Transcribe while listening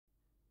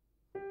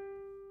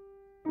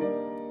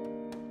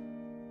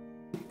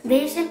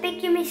Við sem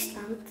byggjum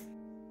Ísland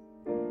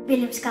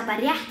viljum skapa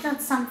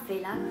réttlátt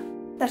samfélag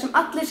þar sem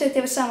allir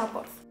sitja við sama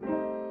borð.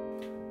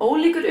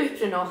 Ólíkur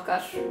uppruni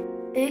okkar,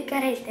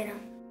 auðgar heildina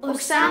Og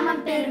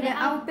saman berum við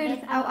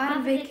ábyrgð á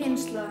arfi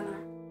kynslóðanna.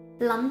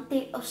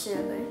 landi og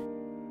sögu,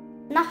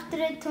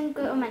 náttúru,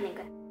 tungu og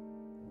menningu.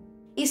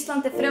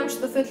 Ísland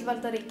frjálst og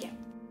fullvalda ríki.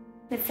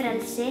 Með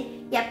frelsi,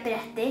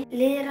 jafnrétti,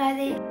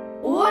 lýðræði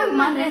Og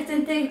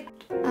mannréttindi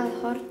að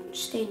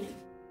hornsteinum.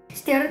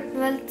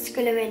 Stjórnvöld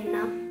skulu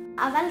vinna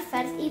að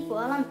velferð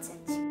íbúa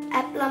landsins,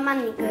 efla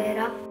menningu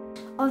þeirra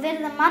og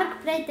virða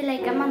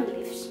margbreytileika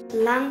mannlífs,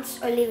 lands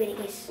og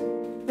lífríkis.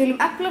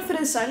 Viljum efla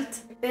friðsæld,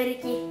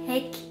 Öryggi,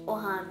 heill og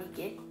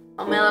hamingju.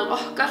 á meðal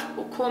okkar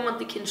og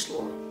komandi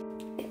kynslóða.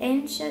 Við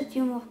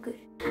einsetjum okkur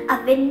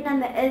að vinna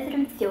með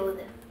öðrum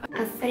þjóðum,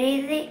 að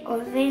friði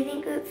og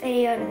virðingu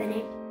fyrir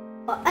jörðinni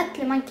og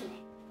öllu mannkyni.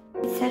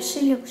 Í þessu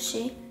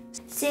ljósi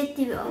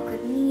setjum við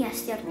okkur nýja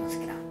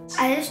stjórnarskrá,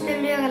 æðstu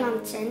lög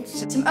landsins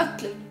sem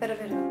öllum ber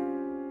að virða.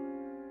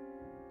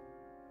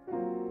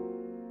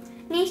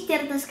 Ný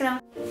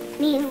stjórnarskrá,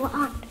 ný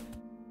von.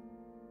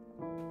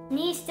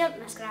 Ný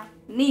stjórnarskrá,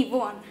 Ný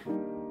von.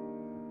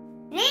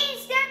 ný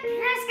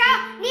stjórnarskrá.